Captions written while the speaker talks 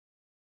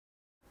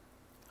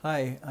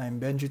Hi, I'm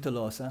Benji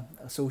Tolosa,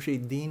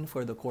 Associate Dean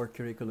for the Core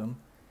Curriculum,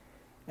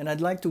 and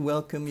I'd like to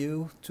welcome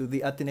you to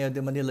the Ateneo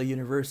de Manila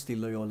University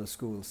Loyola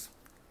Schools.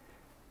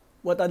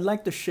 What I'd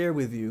like to share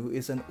with you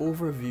is an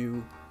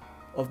overview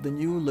of the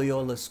new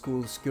Loyola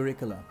Schools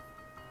curricula,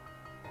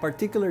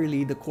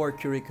 particularly the core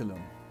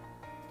curriculum,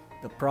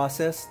 the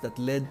process that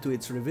led to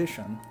its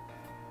revision,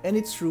 and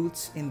its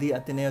roots in the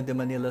Ateneo de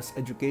Manila's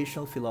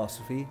educational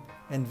philosophy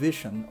and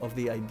vision of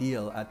the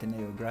ideal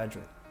Ateneo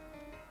graduate.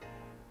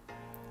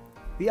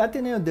 The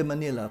Ateneo de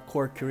Manila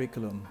core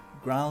curriculum,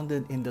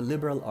 grounded in the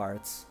liberal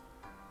arts,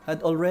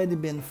 had already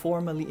been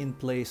formally in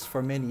place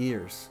for many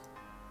years,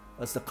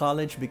 as the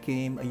college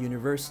became a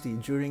university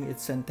during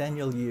its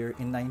centennial year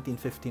in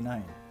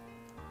 1959.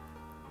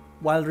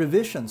 While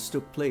revisions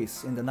took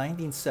place in the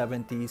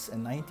 1970s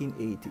and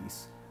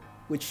 1980s,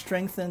 which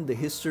strengthened the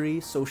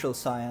history, social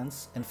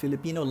science, and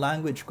Filipino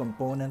language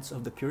components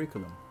of the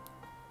curriculum,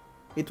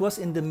 it was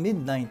in the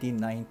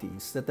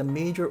mid-1990s that a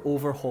major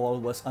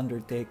overhaul was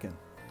undertaken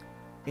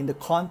in the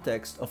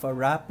context of a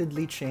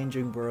rapidly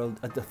changing world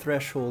at the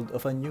threshold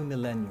of a new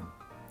millennium.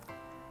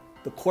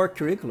 The core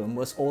curriculum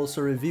was also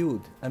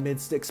reviewed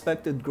amidst the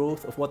expected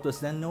growth of what was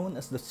then known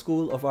as the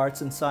School of Arts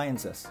and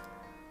Sciences,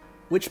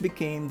 which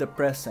became the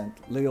present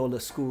Loyola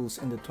Schools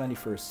in the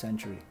 21st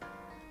century.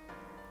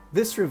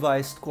 This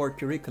revised core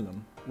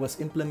curriculum was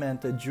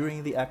implemented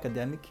during the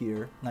academic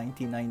year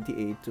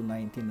 1998 to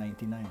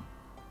 1999.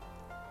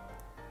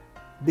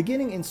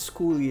 Beginning in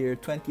school year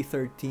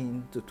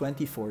 2013 to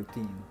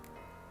 2014,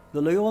 the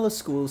Loyola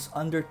Schools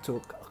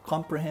undertook a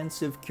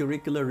comprehensive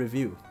curricular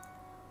review,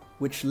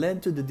 which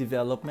led to the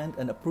development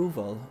and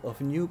approval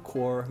of new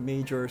core,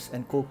 majors,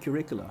 and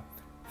co-curricula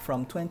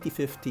from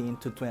 2015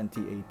 to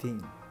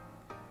 2018.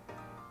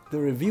 The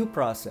review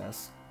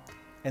process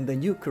and the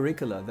new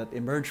curricula that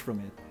emerged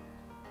from it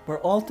were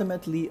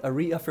ultimately a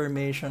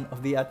reaffirmation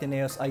of the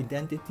Ateneo's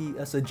identity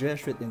as a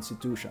Jesuit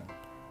institution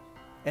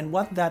and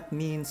what that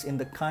means in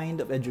the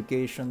kind of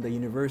education the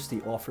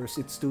university offers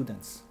its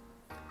students.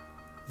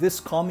 This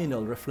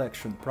communal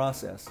reflection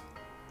process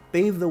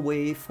paved the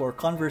way for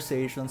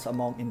conversations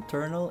among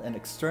internal and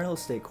external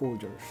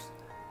stakeholders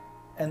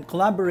and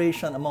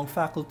collaboration among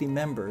faculty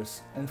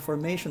members and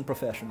formation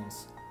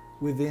professionals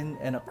within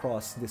and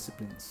across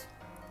disciplines.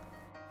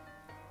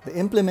 The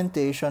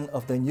implementation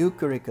of the new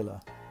curricula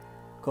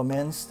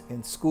commenced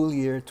in school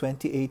year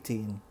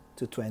 2018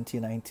 to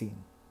 2019.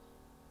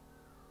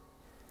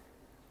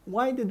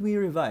 Why did we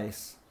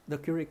revise the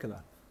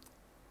curricula?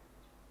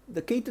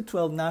 The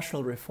K-12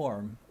 national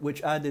reform,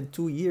 which added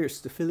 2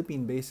 years to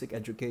Philippine basic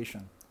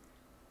education,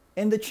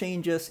 and the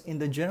changes in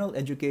the general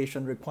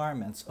education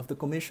requirements of the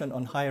Commission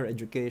on Higher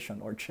Education,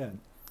 or CHED,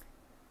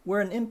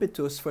 were an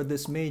impetus for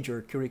this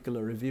major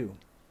curricular review.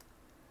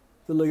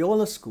 The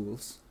Loyola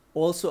Schools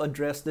also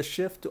addressed the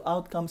shift to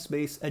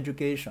outcomes-based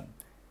education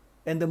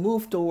and the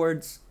move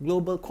towards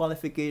global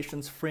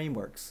qualifications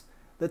frameworks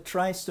that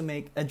tries to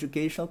make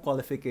educational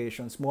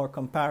qualifications more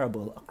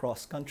comparable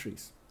across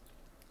countries.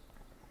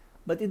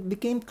 But it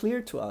became clear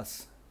to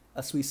us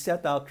as we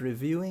set out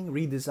reviewing,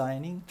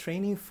 redesigning,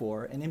 training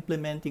for, and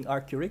implementing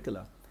our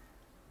curricula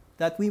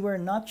that we were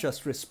not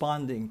just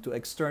responding to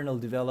external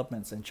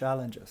developments and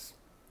challenges.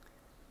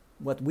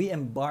 What we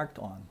embarked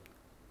on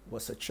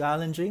was a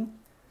challenging,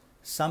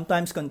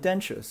 sometimes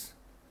contentious,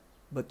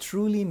 but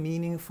truly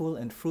meaningful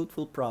and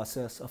fruitful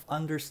process of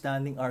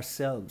understanding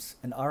ourselves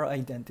and our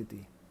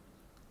identity.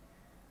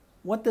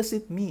 What does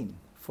it mean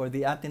for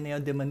the Ateneo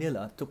de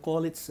Manila to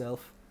call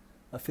itself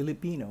a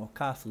Filipino,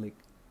 Catholic,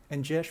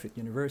 and Jesuit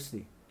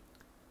university?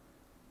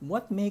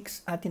 What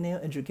makes Ateneo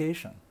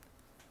education,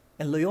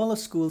 and Loyola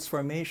Schools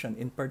formation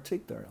in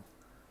particular,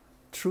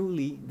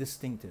 truly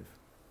distinctive?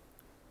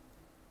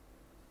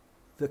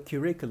 The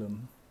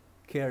curriculum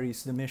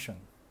carries the mission.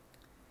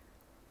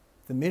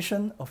 The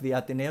mission of the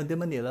Ateneo de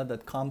Manila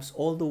that comes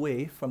all the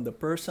way from the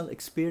personal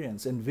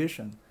experience and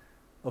vision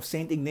of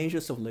St.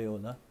 Ignatius of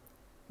Loyola,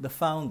 the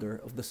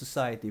founder of the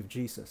Society of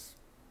Jesus.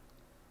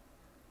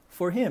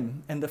 For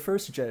him and the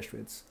first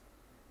Jesuits,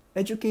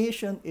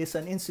 education is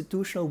an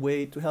institutional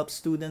way to help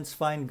students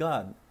find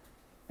God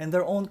and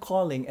their own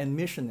calling and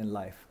mission in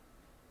life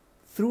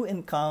through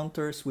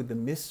encounters with the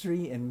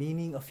mystery and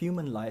meaning of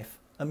human life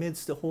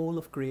amidst the whole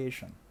of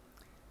creation.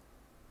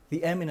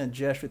 The eminent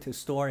Jesuit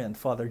historian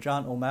Father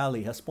John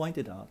O'Malley has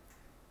pointed out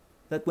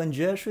that when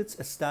Jesuits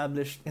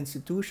established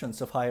institutions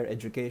of higher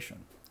education,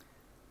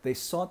 they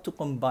sought to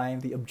combine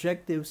the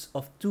objectives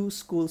of two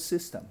school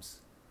systems,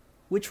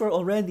 which were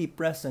already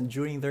present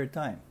during their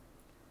time: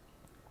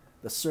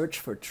 the search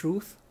for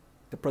truth,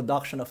 the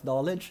production of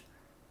knowledge,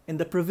 and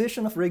the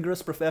provision of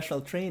rigorous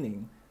professional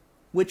training,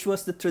 which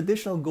was the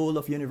traditional goal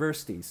of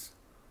universities,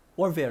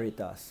 or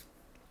veritas.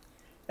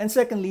 And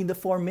secondly,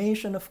 the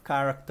formation of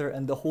character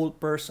and the whole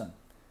person,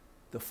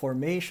 the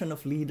formation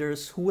of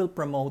leaders who will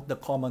promote the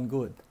common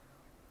good,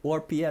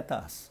 or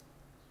pietas,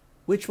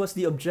 which was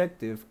the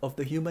objective of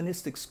the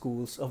humanistic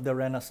schools of the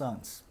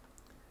Renaissance.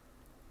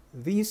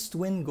 These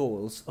twin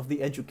goals of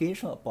the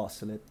educational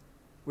apostolate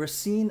were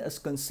seen as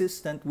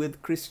consistent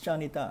with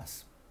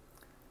Christianitas.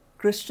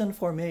 Christian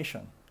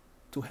formation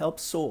to help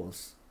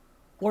souls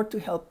or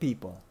to help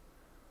people,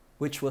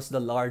 which was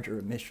the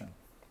larger mission.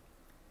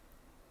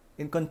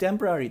 In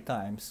contemporary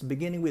times,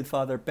 beginning with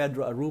Father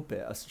Pedro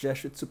Arrupe as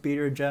Jesuit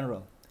Superior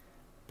General,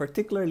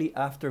 particularly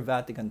after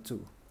Vatican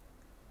II,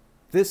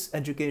 this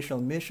educational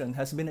mission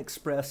has been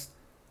expressed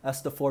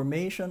as the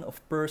formation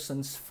of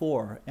persons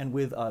for and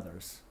with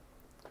others.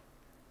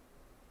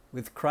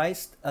 With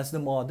Christ as the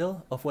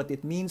model of what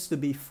it means to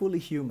be fully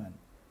human,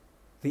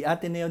 the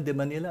Ateneo de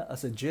Manila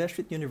as a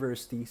Jesuit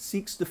university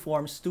seeks to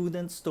form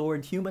students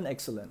toward human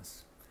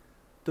excellence,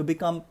 to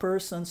become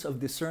persons of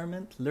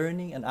discernment,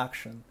 learning, and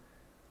action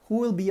who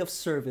will be of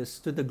service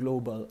to the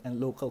global and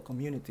local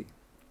community.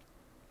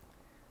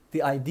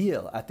 The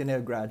ideal Ateneo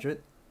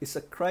graduate is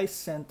a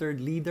Christ-centered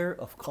leader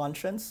of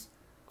conscience,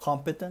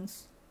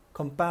 competence,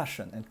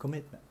 compassion, and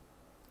commitment.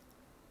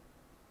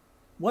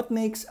 What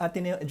makes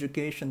Ateneo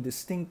education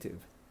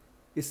distinctive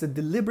is the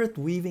deliberate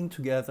weaving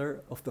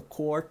together of the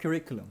core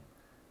curriculum,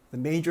 the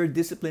major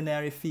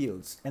disciplinary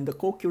fields, and the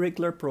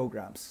co-curricular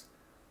programs,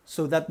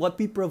 so that what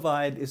we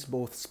provide is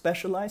both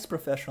specialized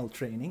professional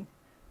training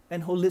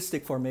and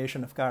holistic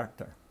formation of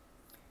character.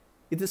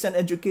 It is an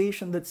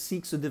education that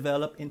seeks to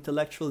develop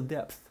intellectual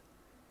depth,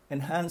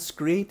 enhance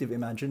creative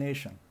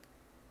imagination,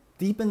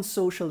 deepen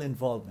social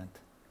involvement,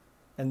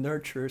 and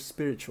nurture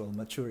spiritual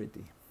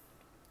maturity.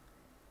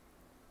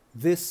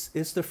 This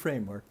is the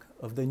framework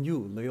of the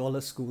new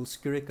Loyola School's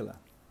curricula.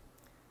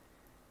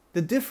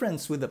 The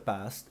difference with the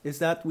past is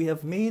that we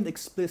have made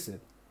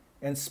explicit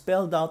and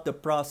spelled out the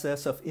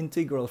process of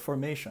integral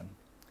formation.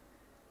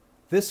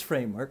 This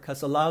framework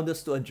has allowed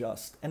us to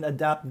adjust and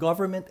adapt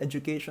government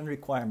education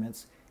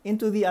requirements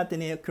into the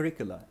Ateneo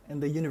curricula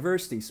and the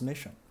university's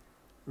mission,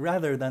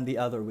 rather than the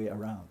other way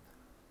around.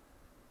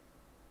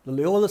 The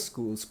Loyola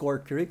School's core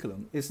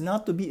curriculum is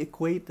not to be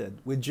equated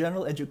with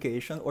general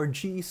education or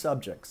GE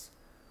subjects,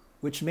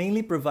 which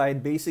mainly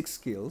provide basic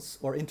skills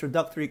or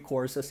introductory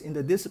courses in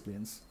the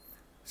disciplines,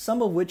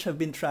 some of which have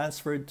been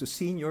transferred to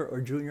senior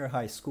or junior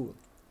high school.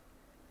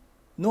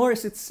 Nor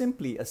is it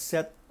simply a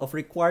set of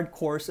required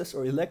courses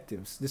or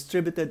electives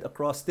distributed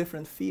across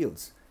different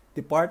fields,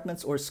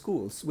 departments, or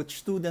schools which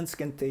students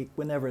can take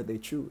whenever they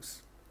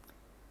choose.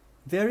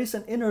 There is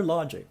an inner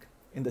logic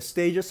in the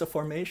stages of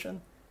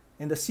formation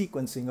and the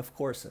sequencing of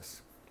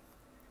courses.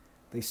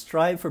 They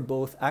strive for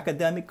both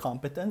academic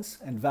competence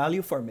and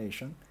value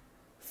formation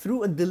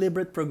through a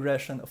deliberate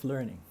progression of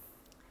learning.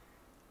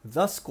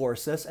 Thus,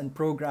 courses and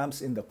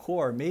programs in the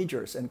core,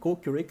 majors, and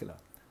co-curricula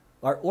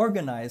are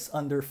organized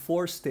under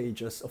 4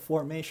 stages of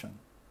formation: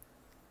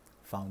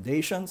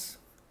 foundations,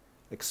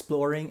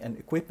 exploring and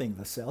equipping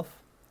the self;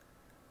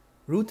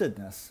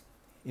 rootedness,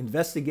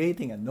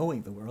 investigating and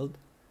knowing the world;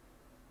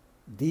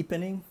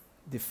 deepening,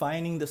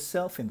 defining the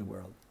self in the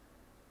world;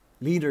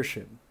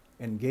 leadership,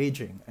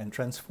 engaging and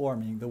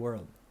transforming the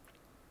world.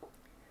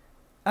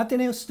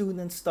 Ateneo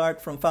students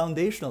start from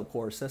foundational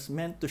courses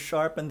meant to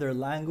sharpen their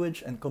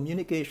language and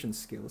communication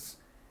skills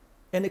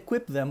and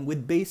equip them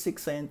with basic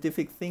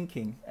scientific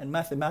thinking and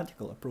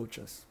mathematical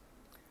approaches.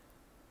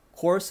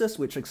 Courses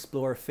which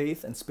explore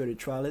faith and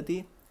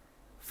spirituality,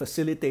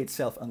 facilitate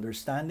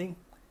self-understanding,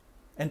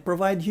 and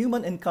provide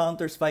human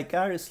encounters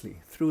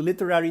vicariously through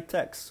literary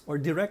texts or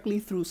directly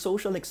through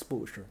social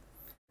exposure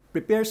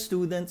prepare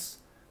students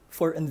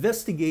for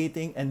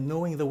investigating and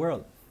knowing the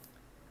world,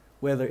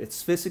 whether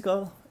it's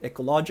physical,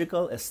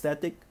 ecological,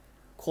 aesthetic,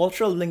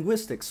 cultural,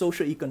 linguistic,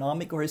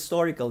 socio-economic, or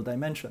historical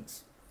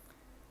dimensions,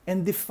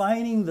 and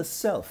defining the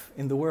self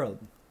in the world,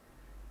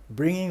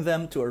 bringing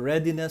them to a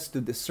readiness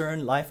to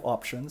discern life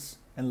options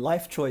and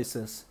life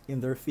choices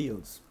in their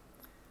fields.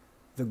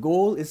 The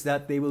goal is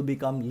that they will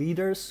become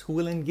leaders who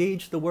will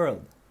engage the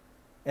world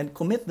and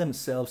commit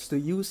themselves to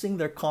using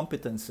their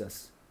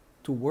competences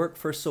to work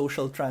for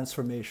social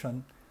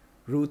transformation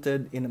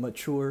rooted in a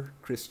mature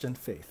Christian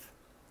faith.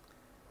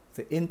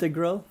 The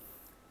integral,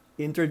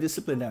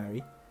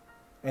 interdisciplinary,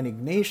 and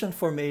Ignatian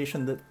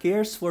formation that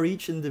cares for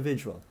each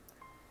individual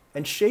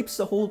and shapes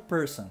the whole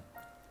person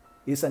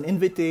is an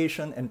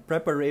invitation and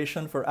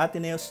preparation for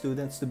Ateneo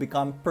students to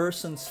become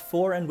persons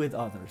for and with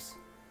others,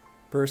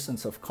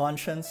 persons of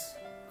conscience,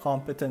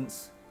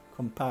 competence,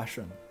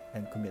 compassion,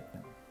 and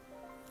commitment.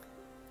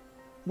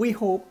 We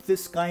hope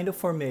this kind of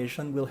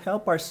formation will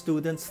help our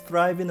students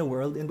thrive in a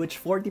world in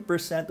which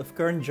 40% of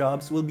current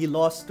jobs will be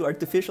lost to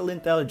artificial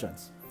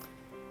intelligence,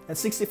 and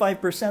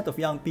 65% of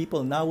young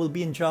people now will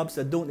be in jobs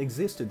that don't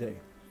exist today.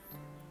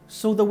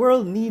 So the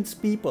world needs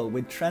people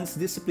with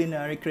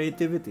transdisciplinary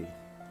creativity,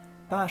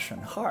 passion,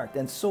 heart,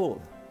 and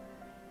soul,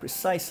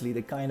 precisely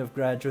the kind of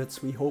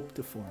graduates we hope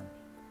to form.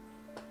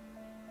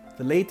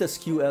 The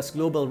latest QS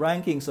global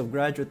rankings of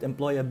graduate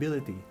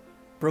employability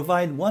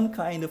provide one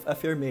kind of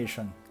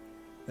affirmation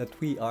that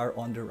we are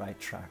on the right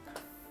track.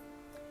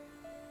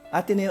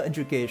 Ateneo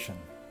education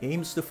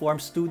aims to form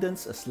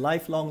students as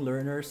lifelong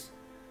learners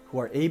who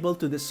are able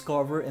to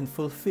discover and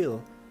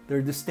fulfill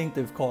their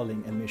distinctive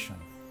calling and mission.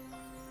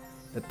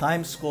 The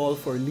times call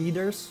for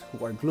leaders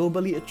who are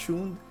globally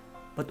attuned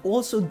but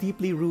also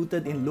deeply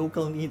rooted in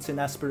local needs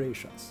and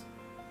aspirations,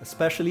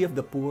 especially of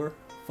the poor,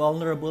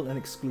 vulnerable, and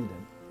excluded.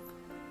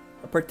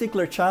 A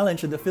particular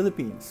challenge in the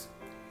Philippines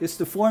is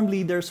to form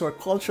leaders who are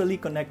culturally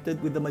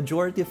connected with the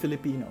majority of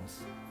Filipinos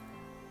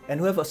and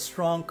who have a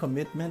strong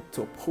commitment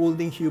to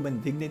upholding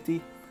human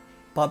dignity,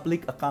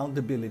 public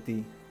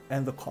accountability,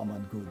 and the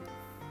common good.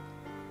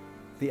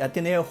 The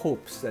Ateneo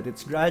hopes that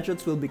its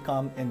graduates will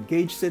become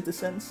engaged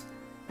citizens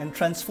and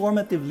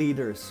transformative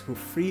leaders who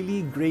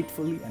freely,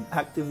 gratefully, and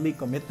actively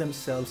commit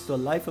themselves to a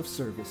life of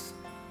service,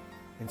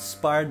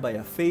 inspired by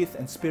a faith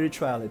and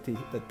spirituality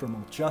that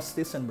promote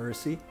justice and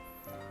mercy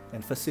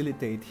and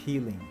facilitate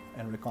healing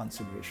and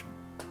reconciliation.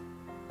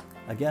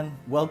 Again,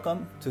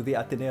 welcome to the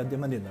Ateneo de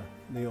Manila,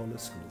 Loyola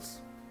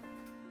Schools.